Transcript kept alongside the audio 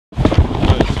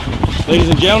Ladies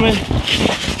and gentlemen,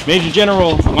 Major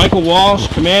General Michael Walsh,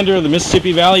 Commander of the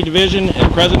Mississippi Valley Division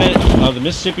and President of the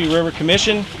Mississippi River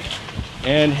Commission.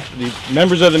 And the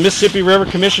members of the Mississippi River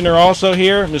Commission are also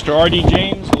here. Mr. R.D.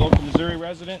 James, a local Missouri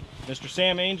resident. Mr.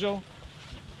 Sam Angel.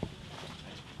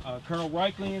 Colonel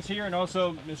Reichling is here, and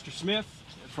also Mr. Smith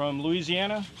from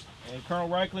Louisiana. And Colonel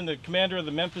Reichling, the commander of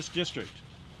the Memphis District.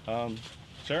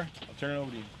 Sir, I'll turn it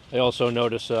over to you. I also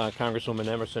notice Congresswoman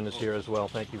Emerson is here as well.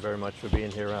 Thank you very much for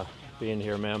being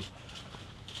here, ma'am.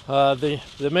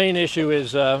 The main issue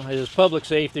is public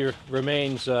safety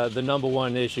remains the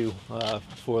 #1 issue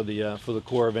for the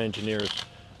Corps of Engineers.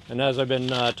 And as I've been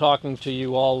talking to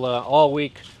you all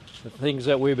week, the things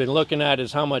that we've been looking at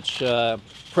is how much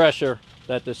pressure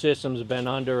that the system's been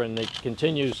under, and it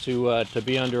continues to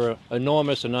be under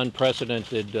enormous and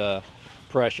unprecedented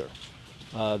pressure.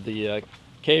 The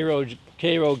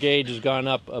K-row gauge has gone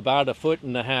up about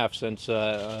 1.5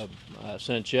 feet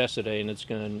since yesterday, and it's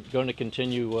going to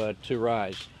continue to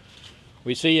rise.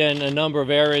 We see in a number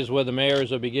of areas where the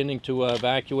mayors are beginning to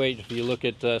evacuate. If you look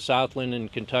at Southland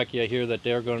and Kentucky, I hear that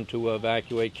they're going to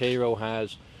evacuate. K-row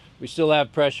has. We still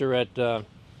have pressure at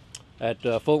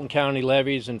Fulton County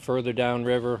levees and further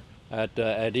downriver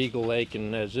at Eagle Lake,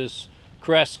 and as this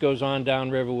crest goes on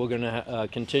downriver, we're going to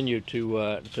continue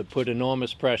to put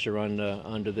enormous pressure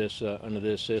under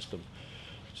this system.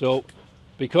 So,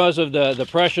 because of the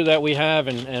pressure that we have,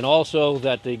 and also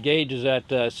that the gauge is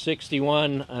at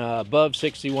 61, above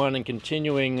 61, and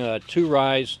continuing to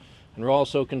rise, and we're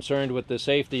also concerned with the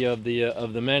safety of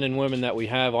the men and women that we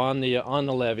have on the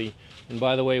levee. And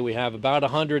by the way, we have about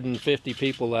 150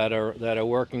 people that are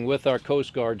working with our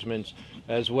Coast Guardsmen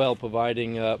as well,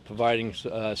 providing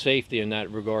safety in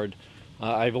that regard.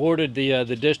 I've ordered the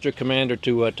district commander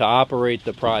to operate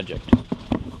the project,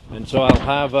 and so I'll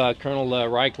have Colonel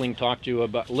Reichling talk to you a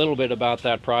little bit about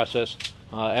that process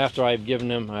after I've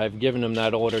given him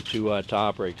that order to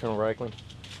operate. Colonel Reichling.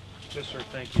 Yes, sir.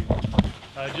 Thank you.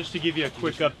 Just to give you a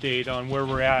quick update on where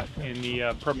we're at in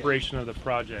the preparation of the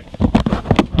project.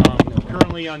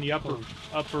 Currently on the upper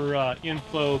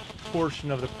inflow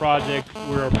portion of the project,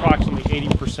 we're approximately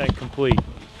 80% complete.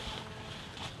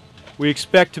 We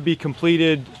expect to be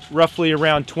completed roughly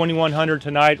around 2100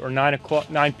 tonight or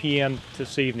 9 p.m.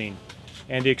 this evening,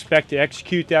 and expect to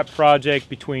execute that project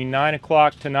between 9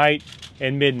 o'clock tonight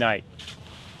and midnight.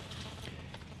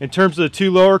 In terms of the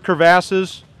 2 lower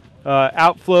crevasses,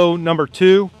 outflow number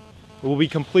 2 will be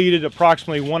completed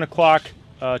approximately 1 o'clock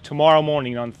tomorrow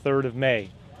morning on the 3rd of May.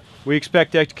 We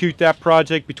expect to execute that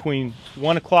project between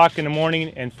 1 o'clock in the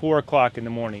morning and 4 o'clock in the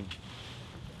morning.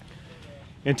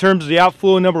 In terms of the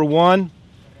outflow number 1,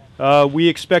 we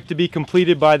expect to be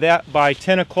completed by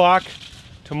 10 o'clock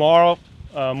tomorrow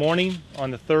morning on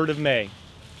the 3rd of May.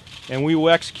 And we will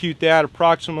execute that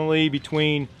approximately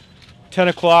between 10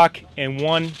 o'clock and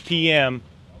 1 p.m.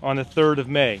 on the 3rd of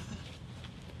May.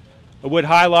 I would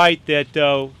highlight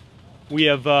that we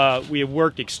have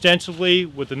worked extensively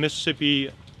with the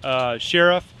Mississippi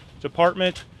Sheriff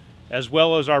Department, as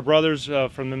well as our brothers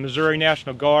from the Missouri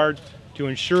National Guard, to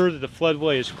ensure that the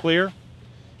floodway is clear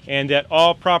and that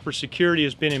all proper security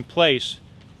has been in place.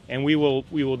 And we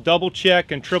will double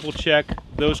check and triple check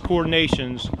those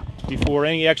coordinations before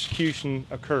any execution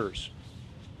occurs.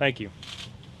 Thank you.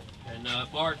 And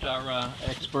Bart, our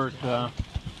expert.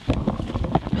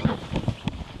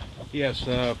 Yes,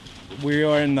 we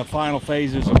are in the final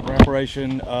phases of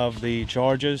preparation of the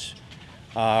charges.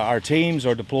 Our teams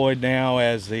are deployed now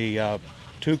as the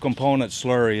 2-component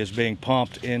slurry is being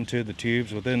pumped into the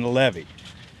tubes within the levee.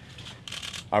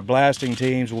 Our blasting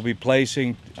teams will be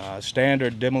placing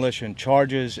standard demolition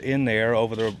charges in there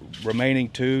over the remaining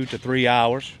 2 to 3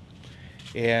 hours.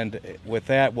 And with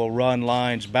that, we'll run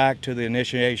lines back to the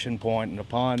initiation point, and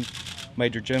upon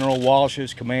Major General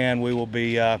Walsh's command, we will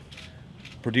be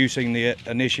producing the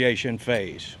initiation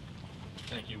phase.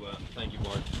 Thank you,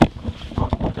 Bart.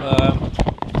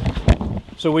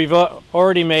 So we've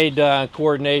already made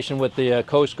coordination with the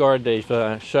Coast Guard.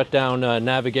 They've shut down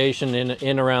navigation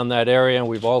in around that area, and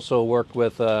we've also worked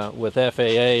with FAA,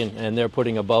 and they're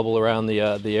putting a bubble around the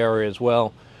area as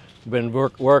well. We've been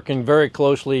working very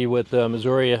closely with the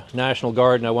Missouri National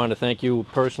Guard, and I want to thank you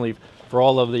personally for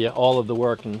all of the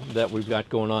work that we've got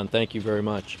going on. Thank you very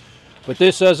much. But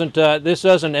this doesn't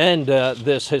end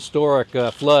this historic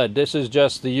flood. This is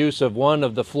just the use of one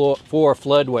of the 4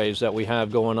 floodways that we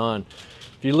have going on.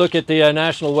 If you look at the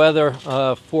National Weather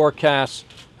forecasts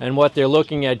and what they're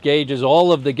looking at gauges,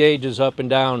 all of the gauges up and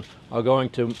down are going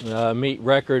to meet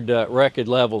record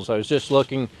levels. I was just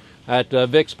looking at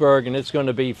Vicksburg, and it's going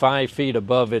to be 5 feet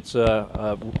above its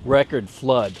record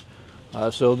flood.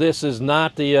 So this is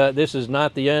not the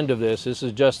end of this. This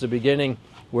is just the beginning,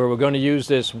 where we're going to use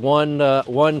this one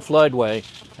floodway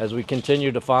as we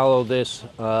continue to follow this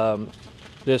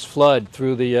this flood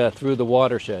through the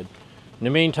watershed. In the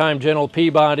meantime, General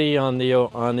Peabody on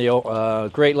the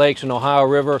Great Lakes and Ohio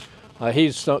River,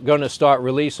 he's going to start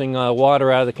releasing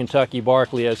water out of the Kentucky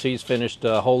Barkley as he's finished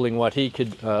holding what he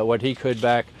could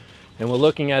back. And we're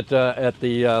looking at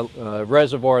the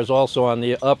reservoirs also on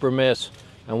the upper Miss,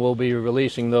 and we'll be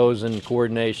releasing those in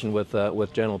coordination with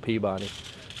General Peabody.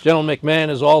 General McMahon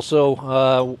is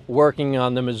also working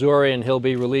on the Missouri, and he'll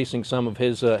be releasing some of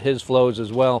his flows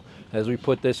as well as we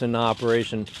put this into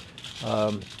operation.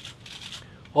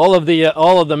 All of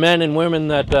the men and women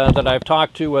that I've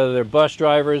talked to, whether they're bus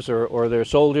drivers or they're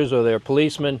soldiers or they're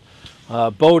policemen,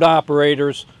 boat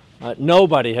operators,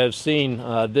 nobody has seen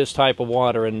this type of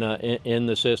water in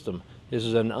the system. This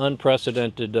is an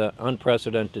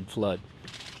unprecedented flood.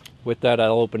 With that,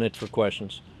 I'll open it for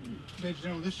questions. Major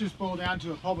General, this just boiled down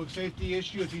to a public safety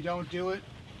issue. If you don't do it,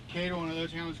 Cairo and other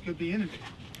towns could be inundated.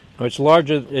 It's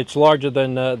larger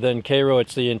than Cairo.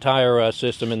 It's the entire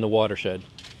system in the watershed.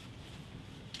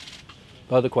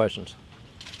 Other questions?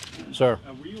 Sir?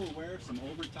 Were you aware of some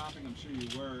overtopping? I'm sure you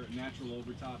were, natural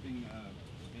overtopping.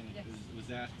 Was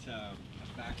that a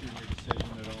factor in your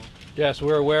decision at all? Yes,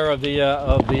 we're aware of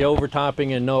the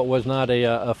overtopping, and no, it was not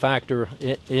a factor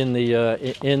in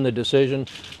the decision.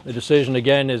 The decision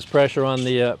again is pressure on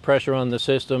the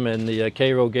system, and the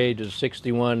Cairo gauge is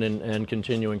 61 and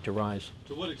continuing to rise.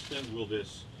 To what extent will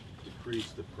this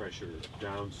decrease the pressure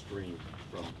downstream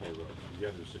from Cairo and the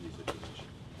other cities that you mentioned?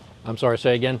 I'm sorry,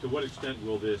 say again? To what extent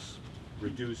will this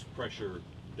reduce pressure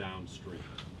downstream?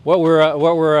 What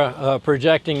we're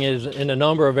projecting is, in a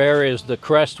number of areas, the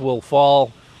crest will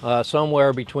fall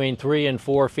somewhere between 3 and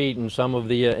 4 feet in some of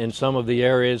the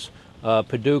areas.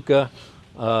 Paducah,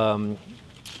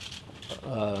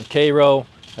 Cairo.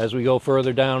 As we go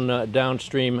further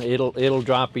downstream, it'll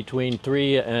drop between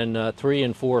 3 and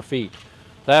 4 feet.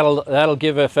 That'll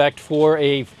give effect for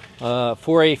a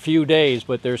few days,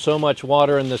 but there's so much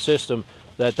water in the system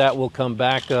that will come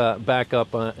back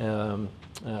up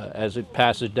as it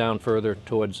passes down further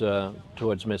towards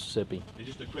Mississippi. And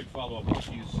just a quick follow-up: what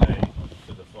do you say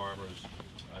to the farmers,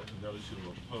 those who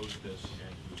oppose this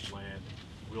and whose land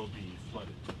will be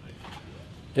flooded tonight?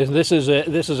 This is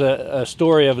a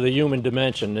story of the human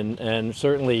dimension, and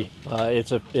certainly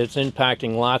it's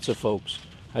impacting lots of folks.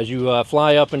 As you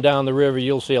fly up and down the river,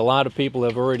 you'll see a lot of people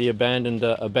have already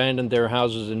abandoned their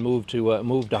houses and moved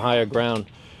to higher ground.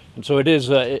 And so it is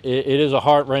a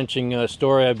heart-wrenching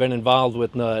story. I've been involved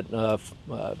with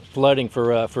flooding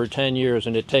for 10 years,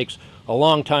 and it takes a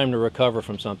long time to recover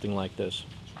from something like this.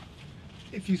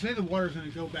 If you say the water's going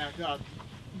to go back up,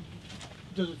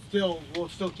 will it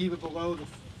still keep it below the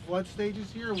flood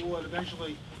stages here, or will it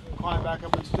eventually climb back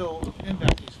up and still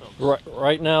impact these folks?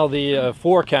 Right now, the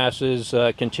forecast is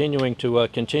continuing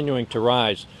to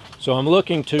rise. So I'm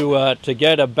looking to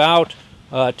get about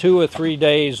 2 or 3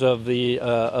 days of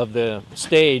the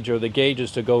stage or the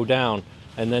gauges to go down,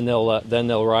 and then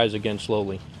they'll rise again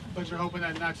slowly. But you're hoping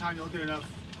that in that time you'll get enough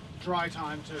dry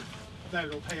time that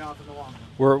it'll pay off in the long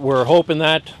We're run. hoping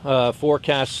that.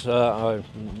 Forecasts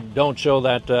don't show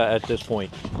that at this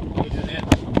point. What do you do then?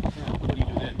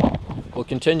 We'll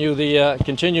continue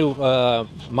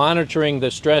monitoring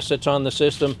the stress that's on the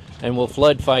system, and we'll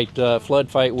flood fight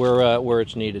where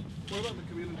it's needed. What about the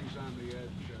communities on the edge,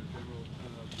 General?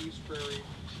 East Prairie,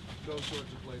 those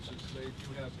sorts of places, they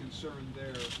do have concern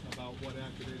there about what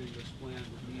activating this plan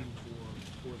would mean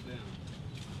for them.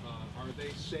 Are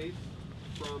they safe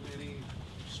from any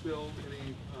spill,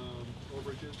 any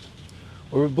overages?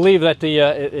 We believe that the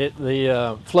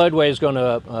floodway is going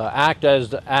to act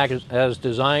as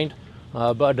designed,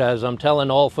 but as I'm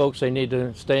telling all folks, they need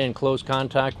to stay in close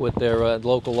contact with their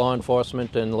local law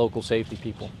enforcement and local safety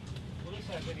people. Will this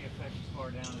have any effect as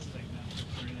far down as St. Memphis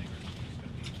or anything, or is it just going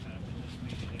to be kind of in this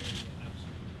immediate area?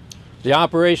 The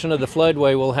operation of the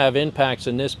floodway will have impacts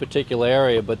in this particular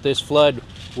area, but this flood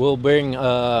will bring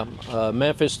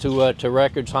Memphis to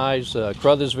record highs.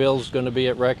 Crothersville is going to be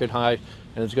at record high,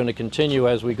 and it's going to continue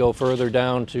as we go further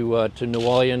down to New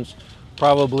Orleans.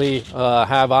 Probably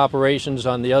have operations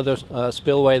on the other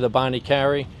spillway, the Bonnie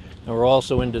Carey, and we're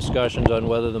also in discussions on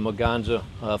whether the Maganza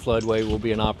floodway will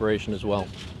be in operation as well.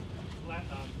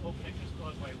 Opening this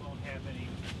floodway won't have any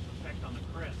effect on the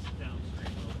crest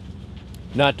downstream?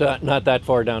 Not that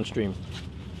far downstream.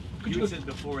 You said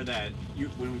before that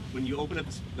when you open up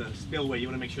the spillway, you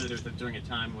want to make sure that there's during a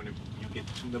time when you get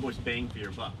the most bang for your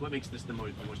buck. What makes this the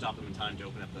most optimum time to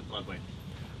open up the floodway?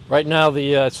 Right now,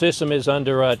 the system is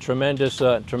under tremendous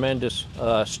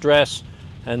stress,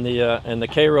 and the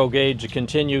K-row gauge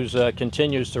continues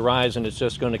to rise, and it's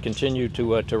just going to continue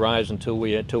to rise until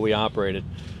we operate it.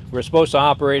 We're supposed to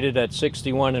operate it at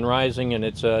 61 and rising, and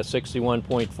it's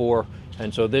 61.4,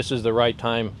 and so this is the right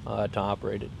time to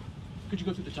operate it. Could you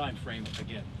go through the time frame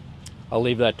again? I'll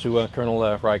leave that to Colonel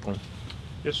Reichling.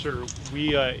 Yes, sir.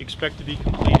 We expect to be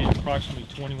completed approximately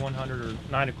 2100 or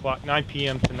 9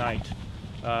 p.m. tonight,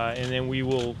 and then we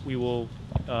will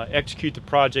execute the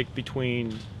project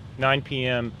between 9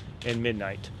 p.m. and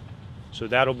midnight. So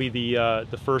that'll be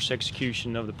the first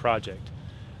execution of the project.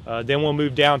 Then we'll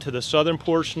move down to the southern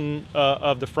portion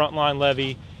of the frontline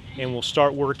levee, and we'll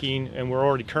start working, and we're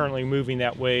already currently moving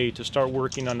that way to start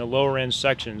working on the lower end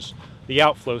sections, the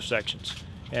outflow sections.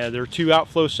 There are 2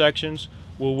 outflow sections.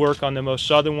 We'll work on the most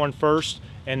southern one first,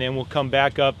 and then we'll come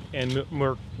back up and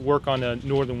work on the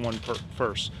northern one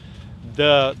first.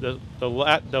 The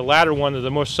latter one,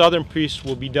 the most southern piece,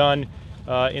 will be done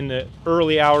in the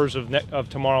early hours of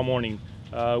tomorrow morning.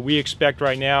 We expect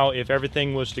right now, if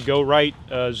everything was to go right,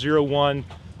 1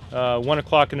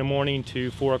 o'clock in the morning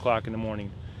to 4 o'clock in the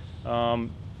morning.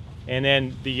 And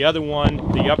then the other one,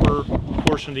 the upper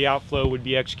portion of the outflow, would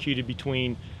be executed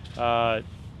between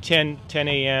 10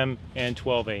 a.m. and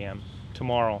 12 a.m.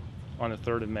 tomorrow on the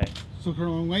 3rd of May. So,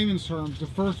 Colonel, in layman's terms, the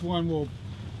first one will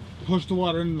push the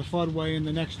water into the floodway, and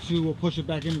the next 2 will push it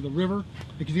back into the river?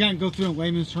 Because you can't go through in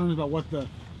layman's terms about what the,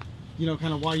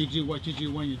 kind of why you do what you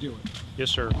do when you do it. Yes,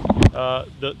 sir.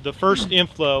 The first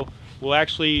inflow will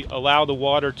actually allow the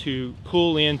water to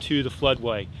pool into the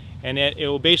floodway, and it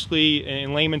will basically,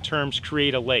 in layman terms,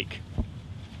 create a lake.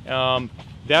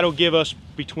 That'll give us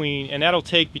that'll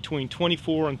take between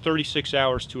 24 and 36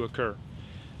 hours to occur.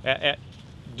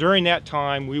 During that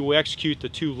time, we will execute the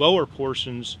 2 lower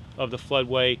portions of the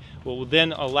floodway, what will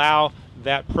then allow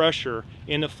that pressure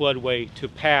in the floodway to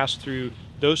pass through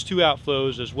those 2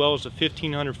 outflows, as well as a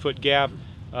 1,500-foot gap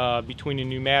between the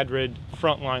New Madrid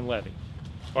frontline levee,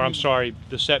 or I'm sorry,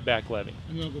 the setback levee.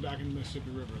 And then it'll go back into the Mississippi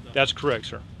River. That's correct,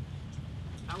 sir.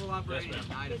 How will operating at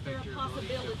night affect your ability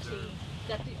to observe?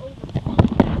 That the overflow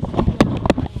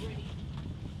already,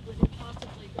 would it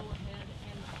possibly go ahead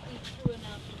and eat through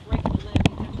enough to break the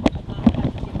levee that would not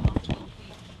have the possibility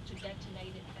to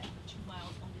detonate it at 2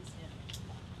 miles on this end?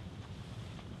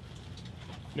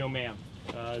 No, ma'am.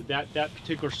 That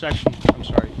particular section, I'm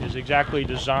sorry, is exactly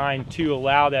designed to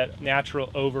allow that natural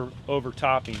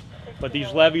overtopping. But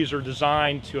these levees are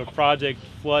designed to a project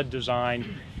flood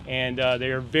design, and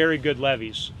they are very good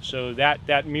levees. So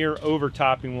that mere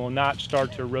overtopping will not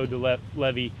start to erode the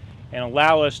levee and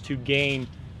allow us to gain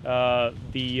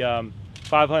the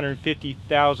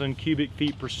 550,000 cubic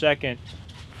feet per second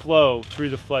flow through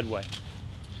the floodway.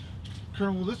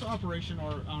 Colonel, will this operation,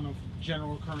 or I don't know,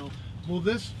 General Colonel,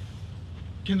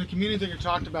 can the communities that you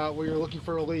talked about where you're looking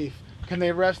for relief, can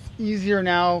they rest easier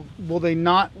now? Will they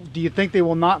not, do you think they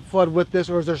will not flood with this,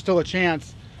 or is there still a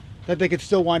chance that they could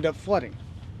still wind up flooding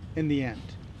in the end?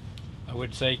 I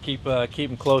would say keep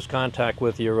in close contact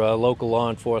with your local law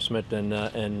enforcement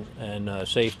and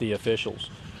safety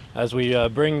officials. As we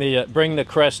bring the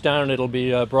crest down, it'll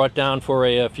be brought down for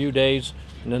a few days,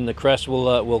 and then the crest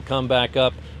will come back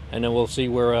up, and then we'll see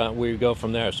where we go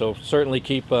from there. So certainly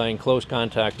keep in close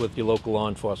contact with your local law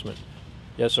enforcement.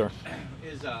 Yes, sir.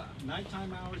 Is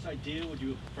nighttime hours ideal? Would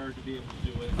you prefer to be able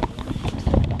to do it?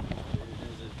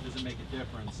 Does it make a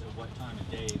difference at what time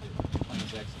of day the plan's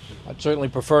executed? I'd certainly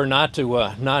prefer not to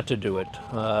do it.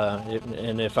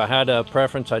 And if I had a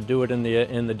preference, I'd do it in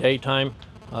the daytime.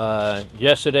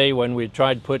 Yesterday, when we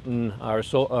tried putting our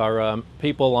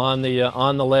people on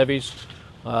the levees,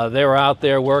 they were out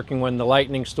there working when the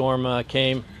lightning storm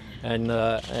came,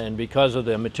 and because of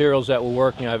the materials that were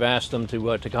working, I've asked them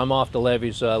to come off the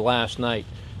levees last night.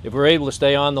 If we're able to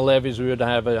stay on the levees, we would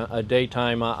have a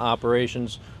daytime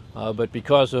operations, but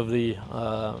because of the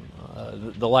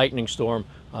lightning storm,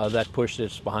 that pushed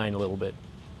us behind a little bit.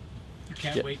 You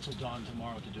can't wait till dawn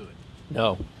tomorrow to do it?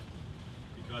 No.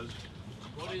 Because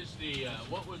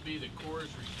what would be the Corps'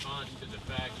 response to the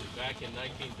fact that back in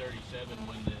 1937,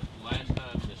 when the last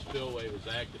time the spillway was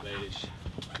activated,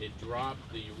 it dropped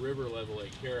the river level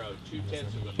at Caro 0.2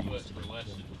 of a foot for less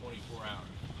than 24 hours?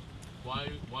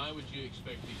 Why would you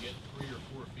expect to get 3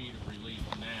 or 4 feet of relief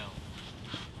now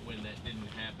when that didn't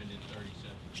happen in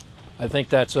 37? I think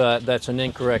that's an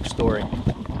incorrect story.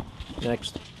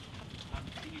 Next.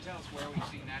 Can you tell us where we've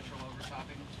seen natural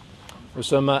overtopping?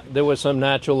 There was some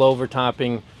natural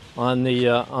overtopping on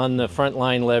the front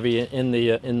line levee in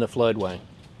the floodway.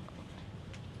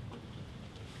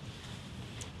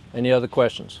 Any other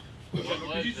questions? Could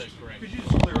you just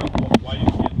clear up why you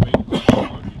can't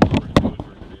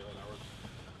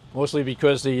Mostly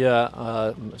because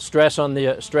the stress on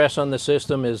the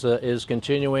system is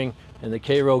continuing, and the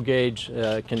K-row gauge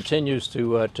continues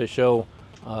to show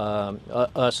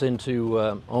us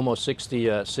into almost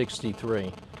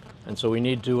 63, and so we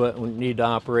need to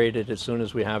operate it as soon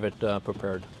as we have it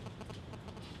prepared.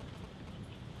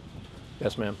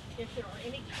 Yes, ma'am. If there are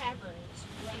any caverns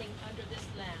running under this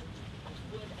land,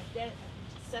 would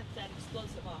set that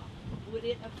explosive off, would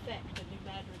it affect the New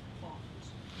Madrid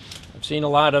farms? I've seen a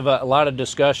lot of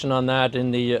discussion on that in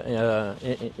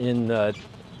the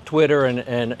Twitter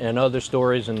and other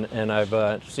stories, and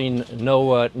I've seen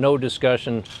no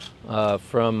discussion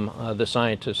from the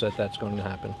scientists that that's going to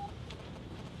happen.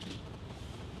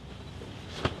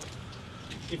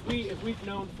 If we've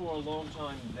known for a long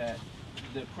time that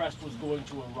the crest was going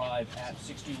to arrive at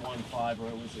 61.5, or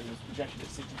it was projected at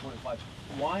 60.5,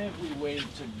 why have we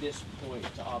waited to this point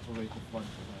to operate the floodplain?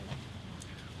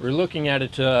 We're looking at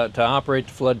it to operate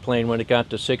the floodplain when it got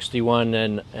to 61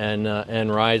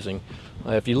 and rising.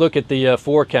 If you look at the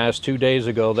forecast 2 days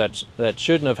ago, that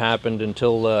shouldn't have happened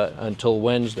until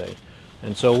Wednesday.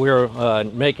 And so we're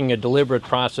making a deliberate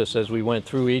process as we went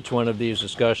through each one of these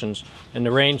discussions. And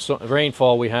the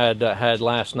rainfall we had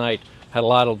last night had a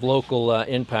lot of local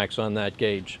impacts on that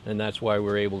gauge, and that's why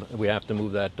we have to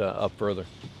move that up further.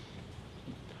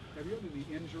 Have you had any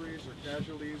injuries or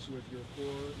casualties with your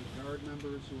Corps and Guard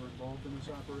members who are involved in this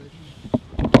operation?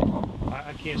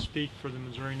 I can't speak for the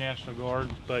Missouri National Guard,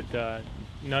 but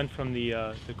none from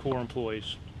the Corps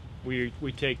employees. We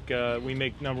make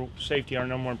safety our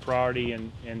number one priority,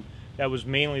 and that was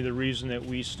mainly the reason that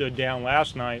we stood down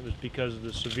last night, was because of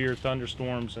the severe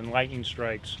thunderstorms and lightning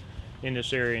strikes in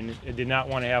this area, and I did not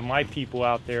want to have my people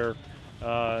out there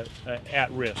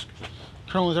at risk.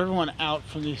 Colonel, is everyone out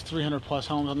from these 300 plus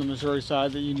homes on the Missouri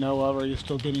side that you know of, or are you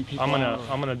still getting people I'm out?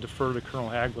 gonna defer to Colonel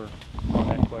Hagler on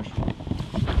that question.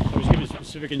 I was given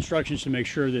specific instructions to make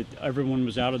sure that everyone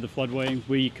was out of the floodway.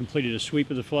 We completed a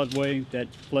sweep of the floodway. That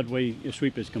floodway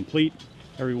sweep is complete.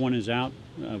 Everyone is out.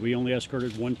 We only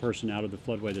escorted one person out of the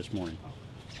floodway this morning.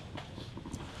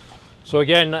 So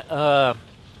again,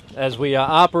 as we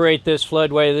operate this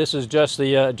floodway, this is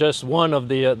just one of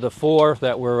the four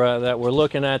that we're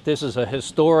looking at. This is a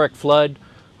historic flood.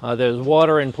 There's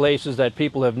water in places that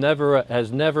people have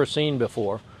never seen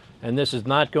before, and this is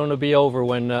not going to be over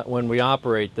when we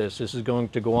operate this. This is going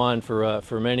to go on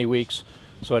for many weeks.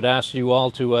 So I'd ask you all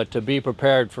to be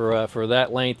prepared for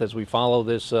that length as we follow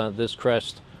this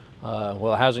crest.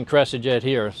 Well, it hasn't crested yet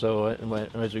here, so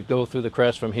as we go through the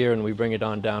crest from here and we bring it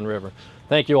on downriver.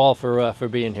 Thank you all for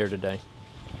being here today.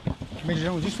 Major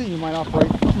General, would you say you might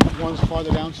operate ones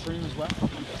farther downstream as well?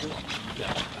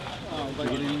 Yeah. Like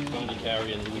Vernie,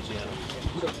 Carey, in Louisiana.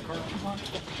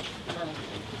 Colonel.